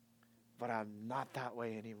 but I'm not that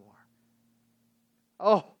way anymore.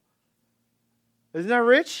 Oh, isn't that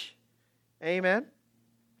rich? Amen?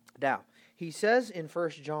 Now, he says in 1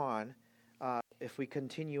 John, if we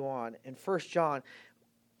continue on, in 1 John,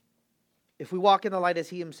 if we walk in the light as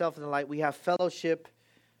He Himself in the light, we have fellowship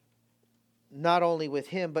not only with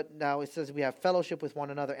Him, but now it says we have fellowship with one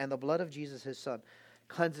another, and the blood of Jesus, His Son,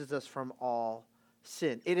 cleanses us from all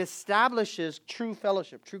sin. It establishes true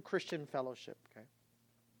fellowship, true Christian fellowship. Okay,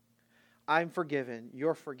 I'm forgiven,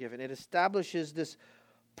 you're forgiven. It establishes this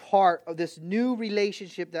part of this new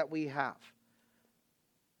relationship that we have.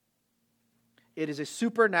 It is a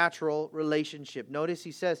supernatural relationship. Notice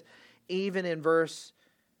he says, even in verse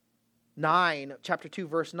 9, chapter 2,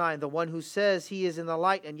 verse 9, the one who says he is in the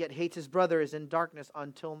light and yet hates his brother is in darkness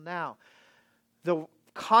until now. The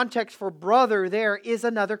context for brother there is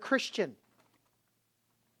another Christian.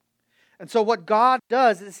 And so what God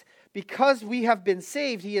does is, because we have been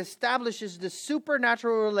saved, He establishes this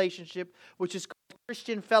supernatural relationship, which is called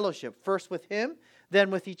Christian fellowship. First with Him, then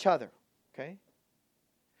with each other. Okay?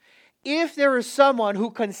 If there is someone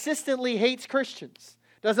who consistently hates Christians,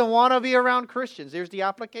 doesn't want to be around Christians, there's the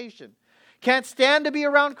application. Can't stand to be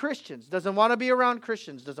around Christians, doesn't want to be around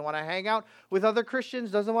Christians, doesn't want to hang out with other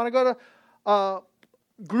Christians, doesn't want to go to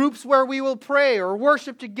groups where we will pray or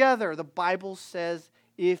worship together. The Bible says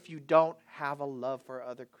if you don't have a love for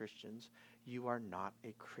other Christians, you are not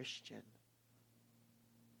a Christian.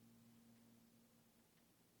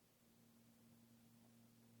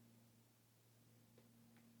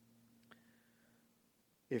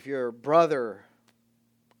 If your brother,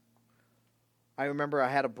 I remember I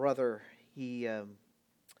had a brother, he in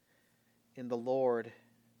the Lord,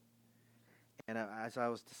 and as I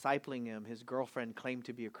was discipling him, his girlfriend claimed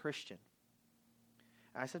to be a Christian.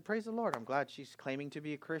 I said, praise the Lord, I'm glad she's claiming to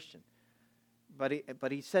be a Christian.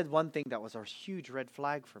 But he said one thing that was a huge red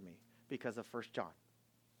flag for me because of 1 John.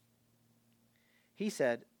 He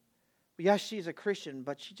said, yes, she's a Christian,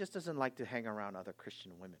 but she just doesn't like to hang around other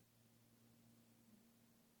Christian women.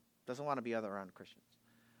 Doesn't want to be around Christians.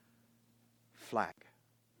 Flag.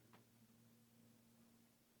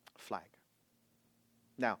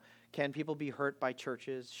 Now, can people be hurt by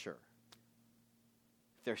churches? Sure.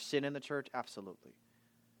 There's sin in the church? Absolutely.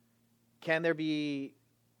 Can there be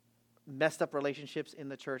messed up relationships in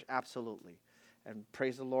the church? Absolutely. And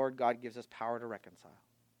praise the Lord, God gives us power to reconcile.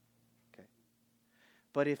 Okay.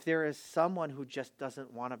 But if there is someone who just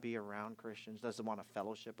doesn't want to be around Christians, doesn't want to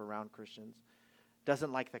fellowship around Christians,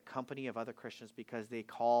 doesn't like the company of other Christians because they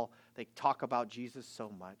talk about Jesus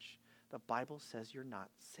so much, the Bible says you're not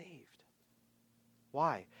saved.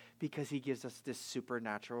 Why? Because he gives us this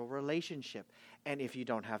supernatural relationship. And if you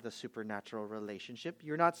don't have the supernatural relationship,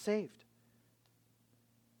 you're not saved.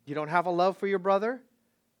 You don't have a love for your brother,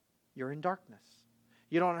 you're in darkness.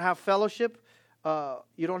 You don't have fellowship.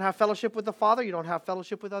 You don't have fellowship with the Father. You don't have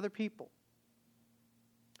fellowship with other people.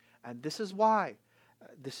 And this is why.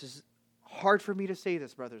 This is hard for me to say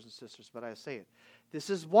this, brothers and sisters, but I say it. This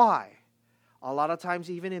is why. A lot of times,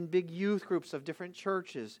 even in big youth groups of different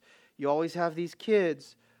churches, you always have these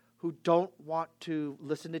kids who don't want to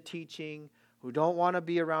listen to teaching, who don't want to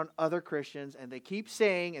be around other Christians, and they keep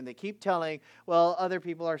saying and they keep telling, well, other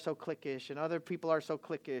people are so cliquish, and other people are so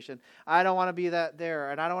cliquish, and I don't want to be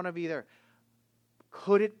there, and I don't want to be there.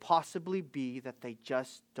 Could it possibly be that they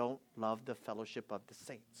just don't love the fellowship of the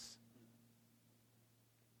saints?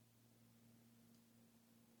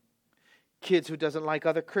 Kids who doesn't like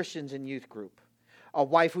other Christians in youth group. A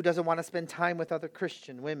wife who doesn't want to spend time with other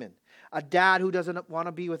Christian women. A dad who doesn't want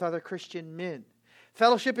to be with other Christian men.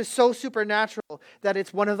 Fellowship is so supernatural that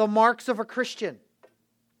it's one of the marks of a Christian.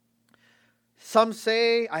 Some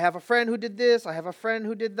say, I have a friend who did this, I have a friend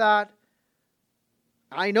who did that.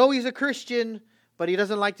 I know he's a Christian, but he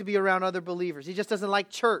doesn't like to be around other believers. He just doesn't like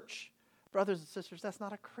church. Brothers and sisters, that's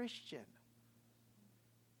not a Christian.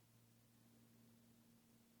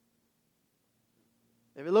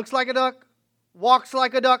 If it looks like a duck, walks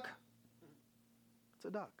like a duck, it's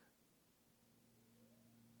a duck.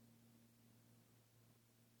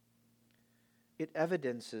 It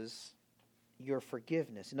evidences your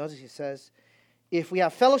forgiveness. Notice he says, if we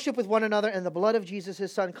have fellowship with one another and the blood of Jesus,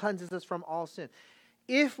 his son, cleanses us from all sin.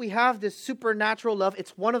 If we have this supernatural love,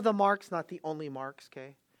 it's one of the marks, not the only marks,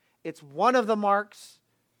 okay? It's one of the marks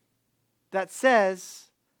that says,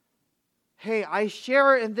 hey, I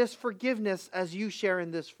share in this forgiveness as you share in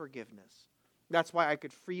this forgiveness. That's why I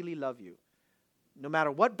could freely love you. No matter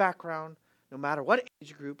what background, no matter what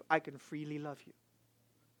age group, I can freely love you.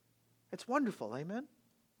 It's wonderful, amen?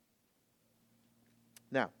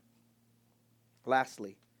 Now,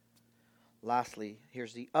 lastly,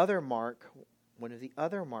 here's the other mark. One of the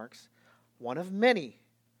other marks, one of many,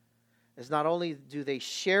 is not only do they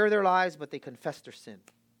share their lives, but they confess their sin.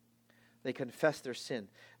 They confess their sin.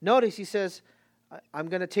 Notice he says, I'm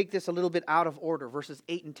going to take this a little bit out of order. Verses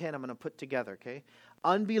 8 and 10 I'm going to put together, okay?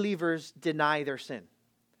 Unbelievers deny their sin.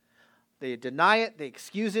 They deny it, they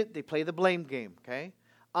excuse it, they play the blame game, okay?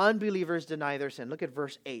 Unbelievers deny their sin. Look at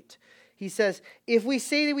verse 8. He says, if we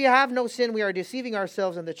say that we have no sin, we are deceiving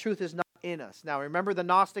ourselves and the truth is not in us. Now remember, the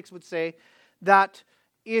Gnostics would say that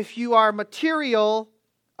if you are material,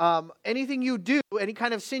 anything you do, any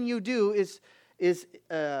kind of sin you do is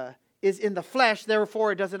in the flesh,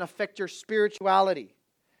 therefore it doesn't affect your spirituality.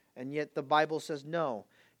 And yet the Bible says no,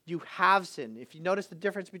 you have sinned. If you notice the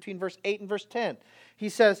difference between verse 8 and verse 10, he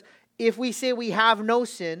says, if we say we have no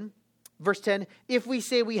sin, verse 10, if we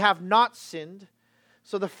say we have not sinned.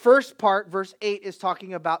 So the first part, verse 8, is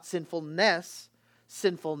talking about sinfulness,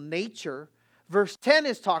 sinful nature. Verse 10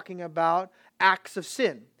 is talking about acts of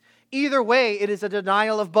sin. Either way, it is a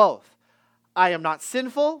denial of both. I am not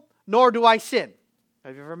sinful, nor do I sin.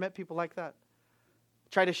 Have you ever met people like that?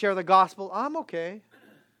 Try to share the gospel. I'm okay.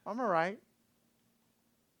 I'm all right.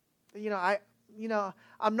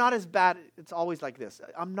 I'm not as bad. It's always like this.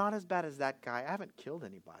 I'm not as bad as that guy. I haven't killed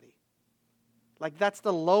anybody. Like that's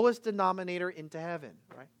the lowest denominator into heaven,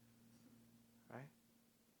 right? Right?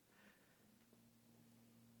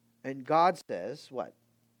 And God says, what?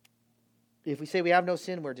 If we say we have no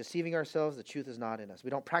sin, we're deceiving ourselves. The truth is not in us. We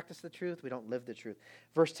don't practice the truth. We don't live the truth.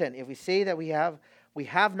 Verse 10, if we say that we have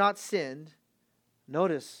not sinned,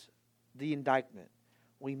 notice the indictment.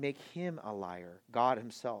 We make him a liar, God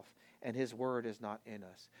himself, and his word is not in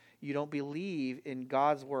us. You don't believe in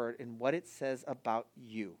God's word and what it says about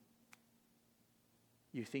you.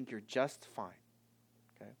 You think you're just fine.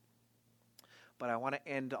 Okay? But I want to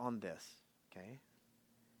end on this. Okay?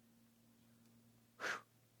 Whew.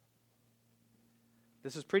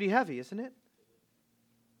 This is pretty heavy, isn't it?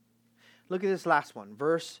 Look at this last one.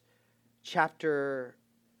 Look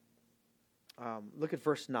at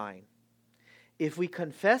verse 9. If we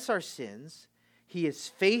confess our sins, he is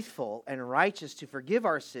faithful and righteous to forgive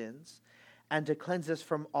our sins and to cleanse us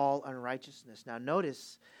from all unrighteousness. Now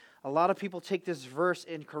notice, a lot of people take this verse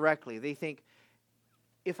incorrectly. They think,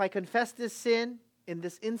 if I confess this sin, in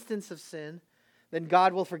this instance of sin, then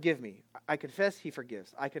God will forgive me. I confess, He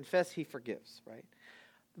forgives. I confess, He forgives, right?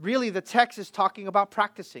 Really, the text is talking about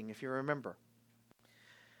practicing, if you remember.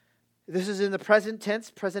 This is in the present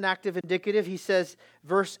tense, present active indicative. He says,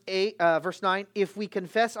 verse 9, if we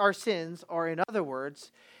confess our sins, or in other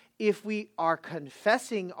words, if we are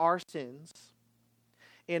confessing our sins,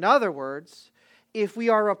 in other words, if we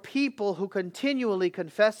are a people who continually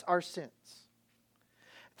confess our sins,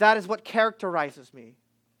 that is what characterizes me.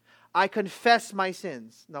 I confess my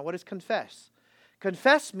sins. Now, what is confess?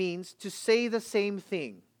 Confess means to say the same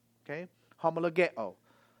thing. Okay? Homologeo.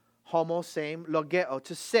 Homo, same, logeo,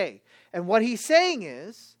 to say. And what he's saying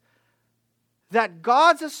is that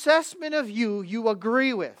God's assessment of you, you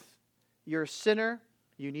agree with. You're a sinner,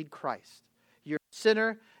 you need Christ. You're a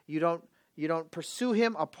sinner, you don't pursue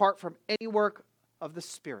Him apart from any work of the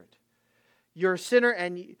Spirit. You're a sinner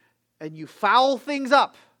and you foul things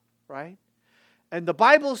up, right? And the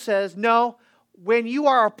Bible says, no, when you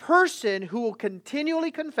are a person who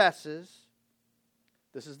continually confesses,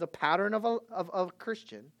 this is the pattern of a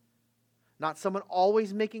Christian, not someone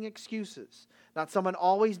always making excuses, not someone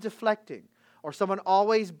always deflecting, or someone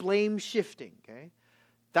always blame shifting, okay?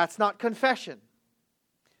 That's not confession.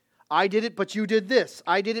 I did it, but you did this.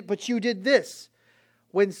 I did it, but you did this.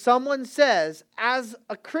 When someone says, as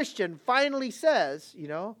a Christian finally says,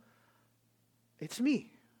 it's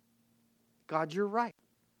me. God, you're right.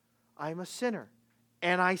 I'm a sinner,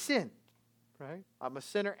 and I sin, right? I'm a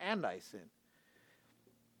sinner, and I sin.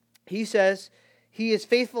 He says, He is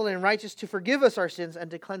faithful and righteous to forgive us our sins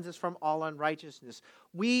and to cleanse us from all unrighteousness.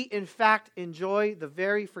 We, in fact, enjoy the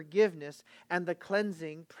very forgiveness and the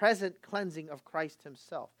present cleansing of Christ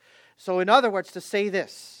Himself. So, in other words, to say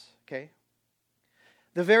this, okay?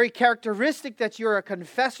 The very characteristic that you're a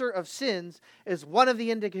confessor of sins is one of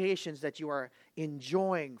the indications that you are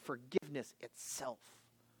enjoying forgiveness itself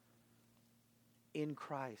in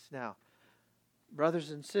Christ. Now,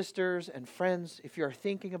 brothers and sisters and friends, if you're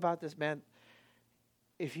thinking about this, man,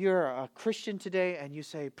 if you're a Christian today and you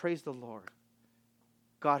say, praise the Lord,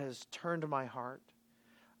 God has turned my heart.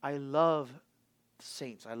 I love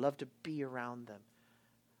saints. I love to be around them.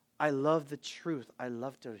 I love the truth. I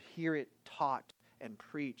love to hear it taught and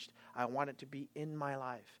preached. I want it to be in my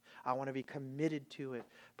life. I want to be committed to it.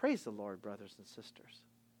 Praise the Lord, brothers and sisters.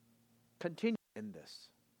 Continue in this.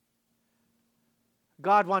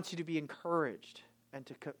 God wants you to be encouraged and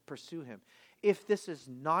to pursue Him. If this is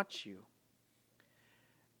not you,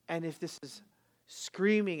 and if this is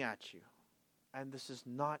screaming at you, and this is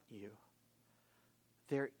not you,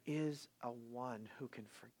 there is a one who can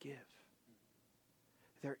forgive.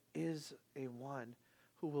 There is a one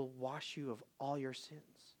who will wash you of all your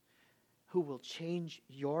sins, who will change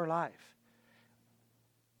your life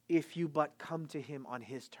if you but come to Him on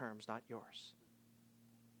His terms, not yours.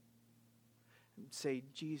 And say,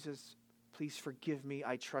 Jesus, please forgive me.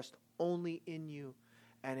 I trust only in you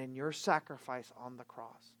and in your sacrifice on the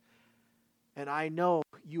cross. And I know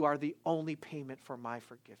you are the only payment for my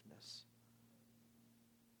forgiveness.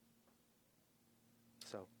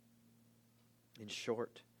 So, in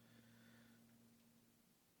short,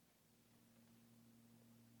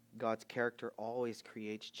 God's character always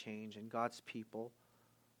creates change, and God's people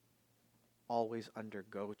always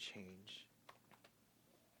undergo change.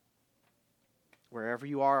 Wherever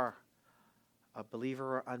you are, a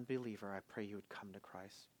believer or unbeliever, I pray you would come to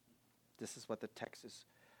Christ. This is what the text is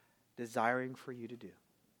desiring for you to do.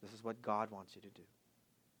 This is what God wants you to do.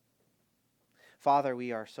 Father,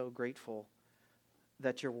 we are so grateful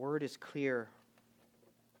that your word is clear,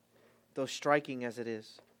 though striking as it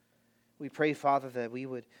is. We pray, Father, that we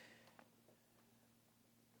would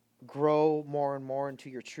grow more and more into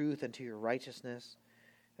your truth and to your righteousness,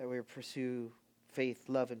 that we would pursue faith,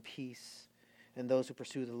 love, and peace, and those who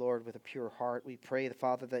pursue the Lord with a pure heart. We pray,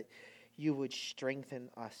 Father, that you would strengthen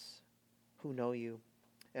us who know you.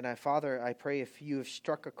 And Father, I pray if you have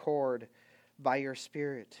struck a chord by your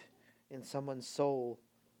Spirit in someone's soul,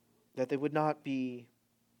 that there would not be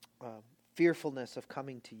fearfulness of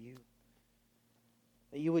coming to you.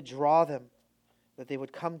 That you would draw them, that they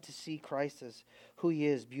would come to see Christ as who He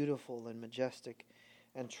is, beautiful and majestic,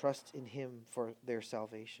 and trust in Him for their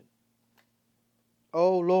salvation.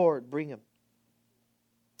 Oh Lord, bring them.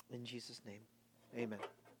 In Jesus' name, amen.